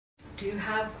do you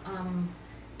have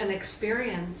an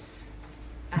experience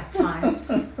at times?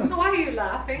 Why are you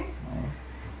laughing?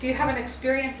 Do you have an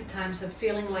experience at times of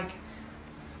feeling like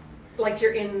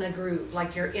you're in the groove,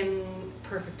 like you're in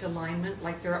perfect alignment?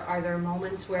 Like are there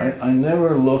moments where... I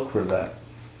never look for that.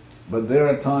 But there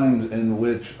are times in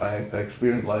which I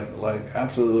experience like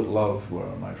absolute love for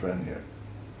my friend here.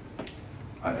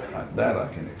 That I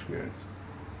can experience.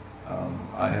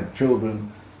 I have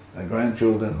children,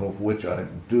 grandchildren, of which I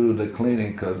do the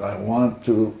cleaning because I want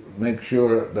to make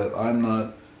sure that I'm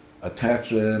not attached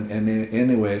to them in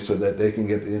any way, so that they can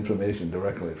get the information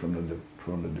directly from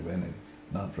the divinity,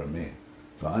 not from me.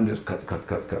 So I'm just cut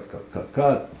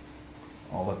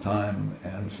all the time,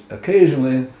 and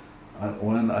occasionally,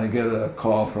 when I get a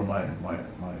call from my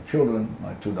children, I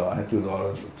had 2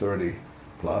 daughters, 30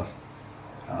 plus,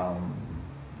 I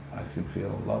should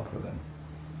feel love for them.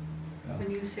 Yeah.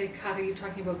 When you say cut, are you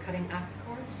talking about cutting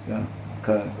apicords? Yeah,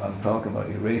 I'm talking about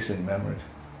erasing memories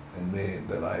in me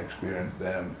that I experience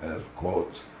them as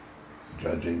quotes,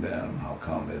 judging them, how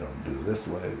come they don't do this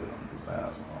way, they don't do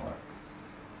that, and all that.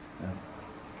 Yeah.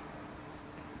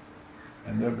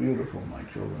 And they're beautiful, my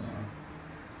children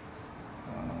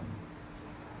are.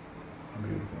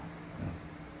 Beautiful. Yeah.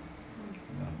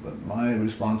 Yeah. But my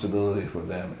responsibility for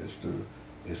them is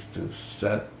to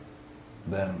set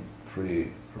them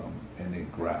free from any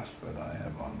grasp that I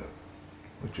have on them,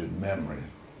 which is memory,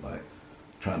 like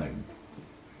trying to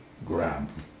grab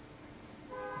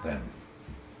them.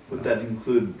 Would that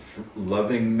include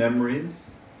loving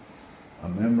memories? A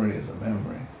memory is a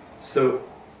memory. So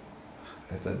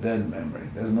it's a dead memory.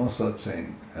 There's no such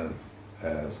thing as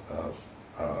a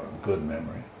good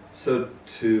memory. So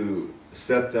to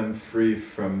set them free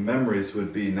from memories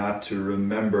would be not to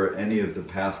remember any of the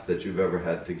past that you've ever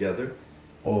had together?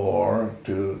 Or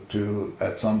to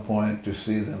at some point to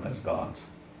see them as gods.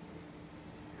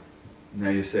 Now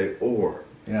you say or.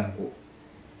 Yeah.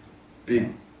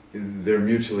 They're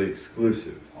mutually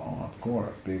exclusive. Oh, of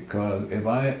course, because if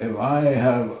I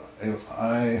have,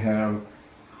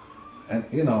 and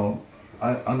you know,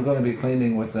 I'm going to be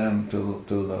cleaning with them till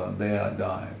the day I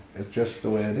die. It's just the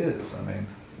way it is. I mean,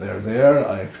 they're there,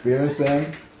 I experience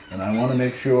them, and I want to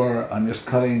make sure I'm just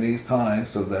cutting these ties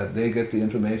so that they get the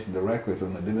information directly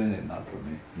from the divinity, not from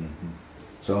me. Mm-hmm.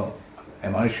 So,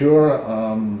 am I sure?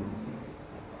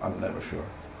 I'm never sure.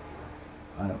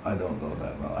 I don't know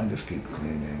that well. I just keep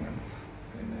cleaning and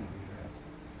cleaning.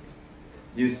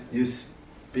 Yeah. You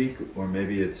speak, or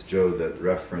maybe it's Joe that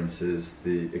references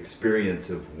the experience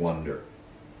of wonder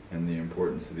and the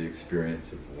importance of the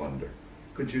experience of wonder.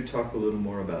 Could you talk a little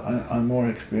more about that? I'm more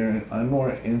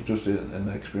interested in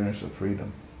the experience of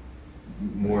freedom.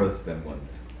 More than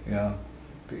wonder. Yeah.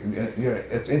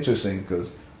 It's interesting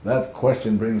because that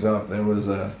question brings up, there was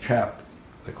a chap,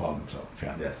 they called himself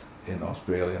chap, yes, in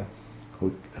Australia,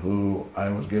 who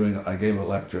I gave a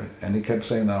lecture, and he kept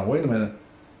saying, now wait a minute,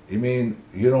 you mean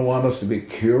you don't want us to be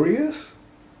curious?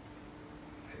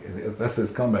 That's his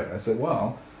comeback. I said,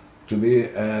 well, to be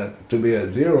at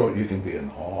 0, you can be in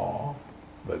awe.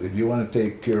 But if you want to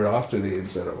take curiosity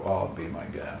instead of awe, be my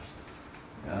guest.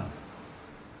 Yeah.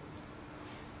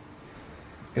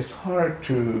 It's hard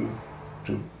to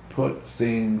put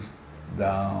things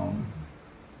down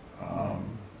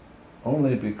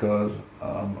only because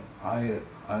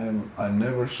I'm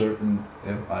never certain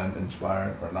if I'm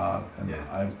inspired or not, and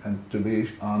yeah. And to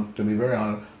be very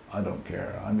honest, I don't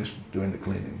care. I'm just doing the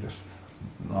cleaning, just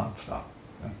non-stop.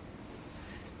 Yeah.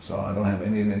 So I don't have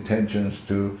any intentions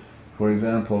to. For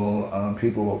example,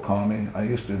 people will call me. I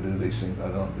used to do these things. I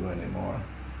don't do anymore.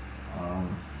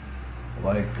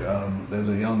 There's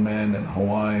a young man in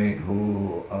Hawaii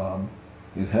who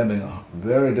he's having a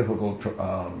very difficult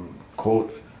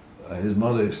quote. His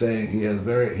mother is saying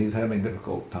he's having a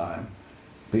difficult time.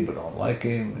 People don't like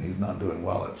him. He's not doing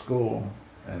well at school,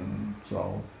 and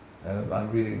so as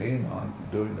I'm reading the email, I'm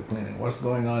doing the cleaning. What's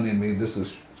going on in me? This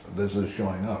is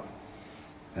showing up.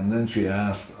 And then she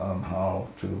asked how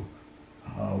to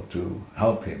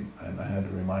help him, and I had to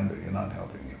remind her, you're not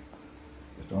helping him.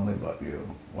 It's only about you.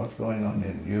 What's going on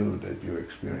in you that you're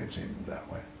experiencing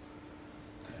that way?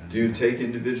 Do you take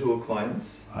individual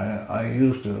clients? I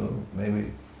used to,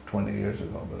 maybe 20 years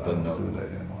ago, but I don't do that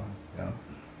anymore. Yeah.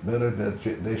 Better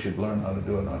that they should learn how to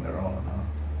do it on their own, huh?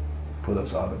 Put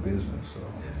us out of business so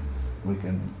we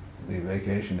can be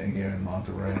vacationing here in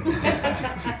Monterey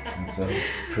instead of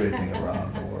trading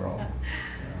around the world.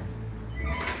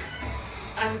 Yeah.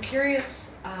 I'm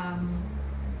curious,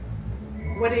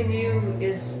 what in you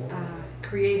is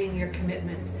creating your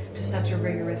commitment to such a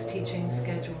rigorous teaching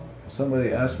schedule?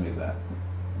 Somebody asked me that,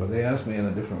 but they asked me in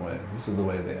a different way. This is the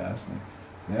way they asked me.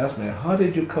 He asked me, how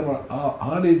did you come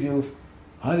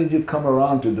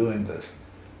around to doing this?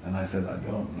 And I said, I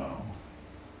don't know.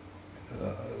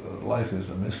 Life is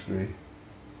a mystery,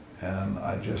 and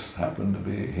I just happen to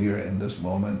be here in this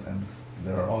moment, and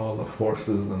there are all the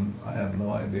forces, and I have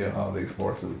no idea how these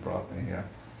forces brought me here.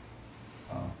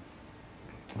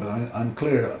 But I'm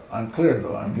clear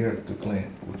though, I'm here to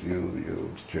clean with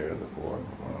you chair the board,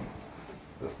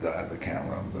 this guy, the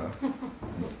camera,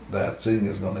 that thing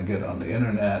is going to get on the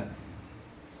internet,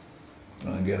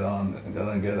 going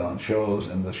to get on shows,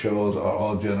 and the shows are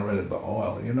all generated by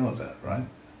oil. You know that, right?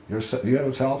 You have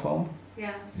a cell phone?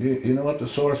 Yes. You know what the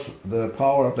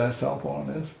power of that cell phone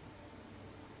is?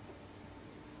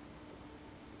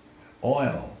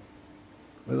 Oil.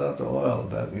 Without the oil,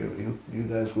 that you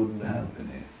guys wouldn't have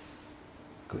any.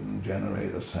 Couldn't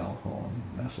generate a cell phone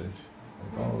message.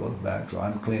 It all goes back. So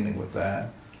I'm cleaning with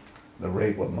that. The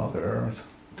rape of Mother Earth.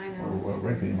 I know. We're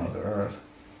raping Mother Earth,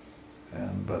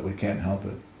 but we can't help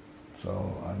it.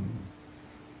 So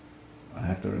I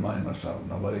have to remind myself,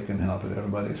 nobody can help it.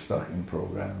 Everybody's stuck in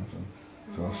programs, and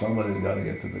so somebody's got to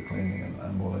get to the cleaning, and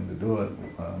I'm willing to do it.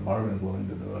 Marvin's willing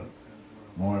to do it.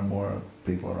 More and more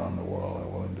people around the world are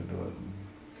willing to do it.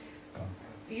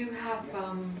 You have,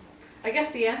 I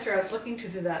guess the answer I was looking to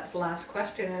that last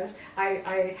question is,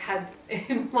 I had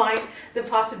in mind the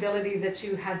possibility that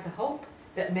you had the hope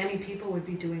that many people would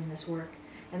be doing this work,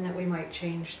 and that we might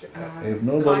change if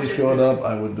nobody showed up,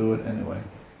 I would do it anyway.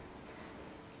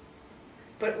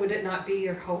 But would it not be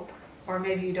your hope? Or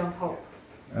maybe you don't hope?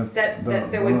 That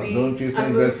there would be don't you a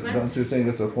think movement? Don't you think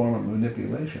it's a form of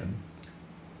manipulation?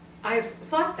 I've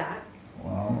thought that.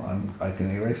 Well, I can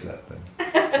erase that then.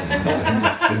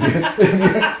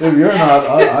 if you're not,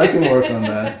 I can work on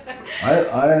that.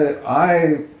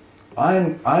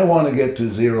 I want to get to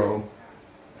zero,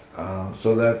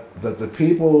 so that the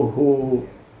people who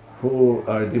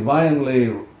are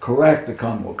divinely correct to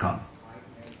come will come.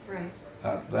 Right.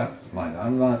 That's mine.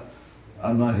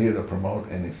 I'm not here to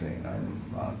promote anything. I'm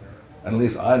not. At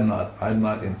least I'm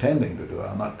not intending to do it.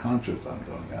 I'm not conscious I'm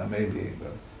doing it. I may be,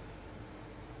 but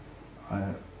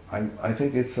I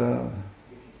think it's a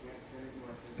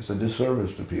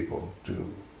disservice to people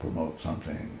to promote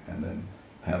something and then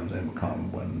have them come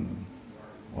when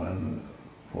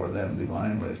for them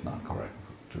divinely it's not correct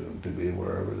to be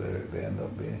wherever they end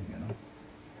up being, you know.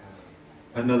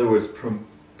 In other words,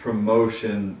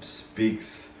 promotion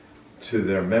speaks to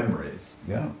their memories.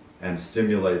 Yeah. And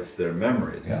stimulates their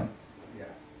memories. Yeah.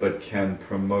 But can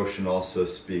promotion also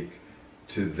speak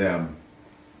to them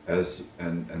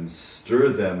and stir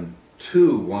them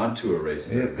to want to erase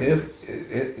their memories?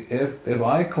 If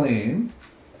I clean,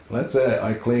 let's say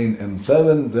I clean, and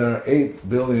there are 8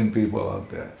 billion people out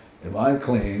there. If I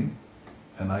clean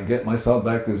and I get myself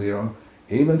back to zero,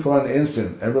 even for an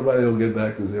instant, everybody will get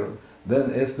back to zero. Then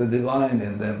it's the divine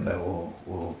in them that will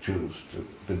choose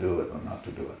to do it or not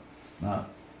to do it.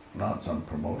 Not some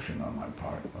promotion on my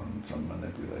part, or some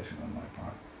manipulation on my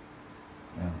part.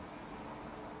 Yeah.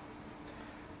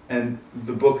 And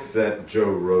the book that Joe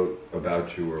wrote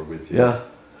about you or with you, yeah.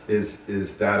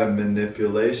 is that a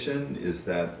manipulation? Is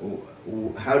that,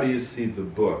 how do you see the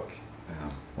book?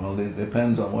 Well, it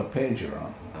depends on what page you're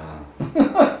on.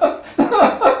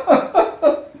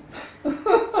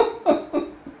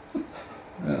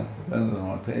 Yeah, depends on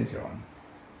what page you're on.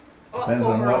 Depends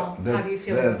overall, on what, how do you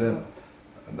feel about the book?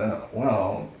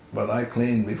 Well, but I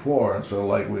cleaned before, so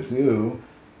like with you,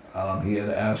 he had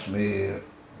asked me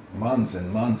months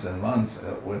and months and months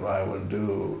if I would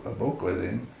do a book with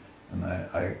him, and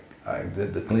I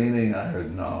did the cleaning. I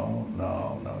heard no,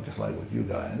 just like with you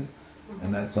guys,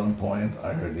 and at some point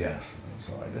I heard yes,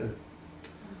 so I did it.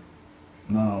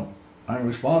 Now I'm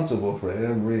responsible for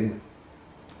every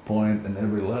point and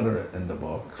every letter in the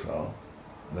book, so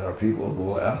there are people who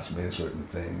will ask me certain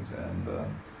things, and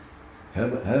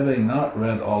having not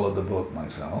read all of the book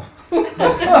myself,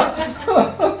 yeah,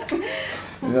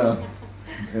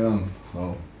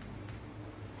 so,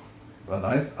 but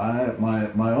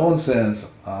my own sense,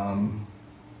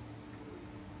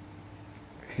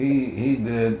 he's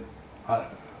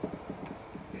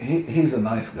a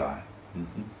nice guy,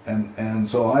 and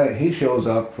so he shows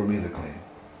up for me to clean,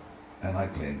 and I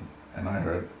clean, and I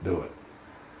heard do it,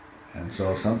 and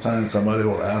so sometimes somebody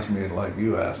will ask me, like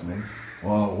you asked me,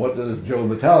 well, what does Joe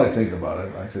Vitale think about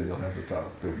it? I said, you'll have to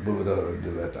talk to Buddha or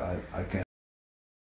do that. I can't.